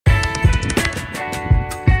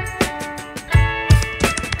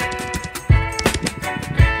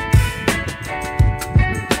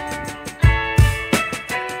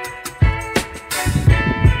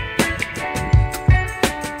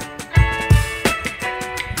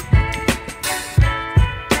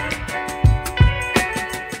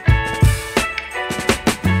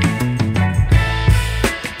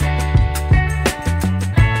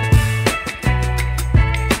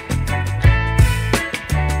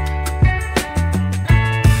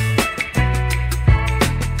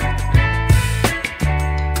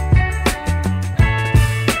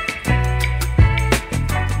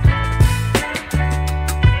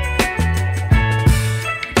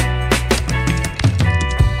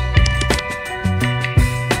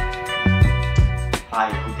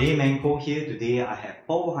Hey Mango here. Today I have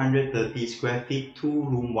 430 square feet, 2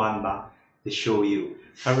 room, 1 bath to show you.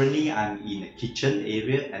 Currently I'm in a kitchen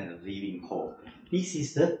area and a living hall. This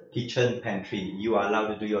is the kitchen pantry. You are allowed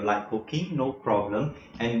to do your light cooking, no problem.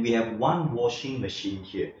 And we have one washing machine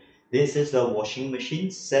here. This is the washing machine,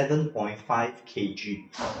 7.5 kg.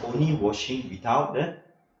 Only washing without the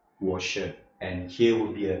washer. And here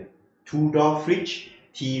will be a 2-door fridge,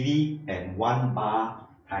 TV and 1 bar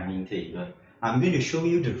dining table. I'm going to show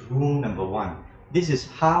you the room number 1. This is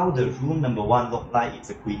how the room number 1 look like.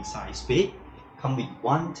 It's a queen size bed. Come with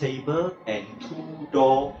 1 table and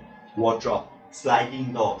 2-door wardrobe.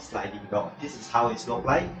 Sliding door, sliding door. This is how it look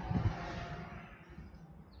like.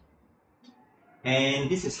 And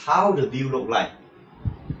this is how the view look like.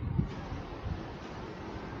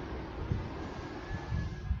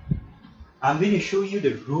 I'm going to show you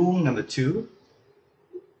the room number 2.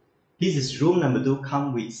 This is room number 2,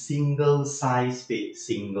 come with single size bed,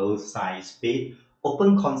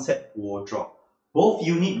 open concept wardrobe. Both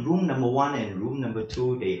unit, room number 1 and room number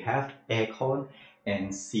 2, they have aircon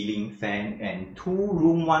and ceiling fan, and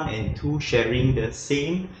room 1 and 2 sharing the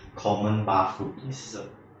same common bathroom. This is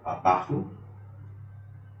a bathroom.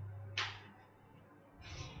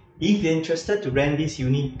 If you're interested to rent this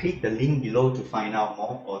unit, click the link below to find out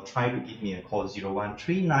more or try to give me a call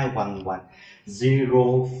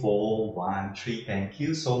 0139110413. Thank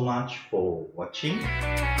you so much for watching.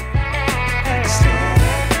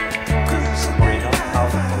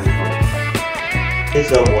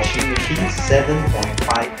 This is a washing machine,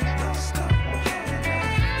 7.5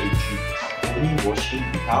 kg. Only washing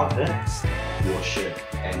without the washer.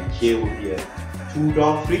 And here will be a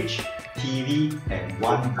 2-door fridge, TV and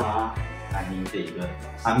 1 bar dining table.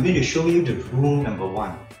 I'm going to show you the room number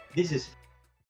 1. This is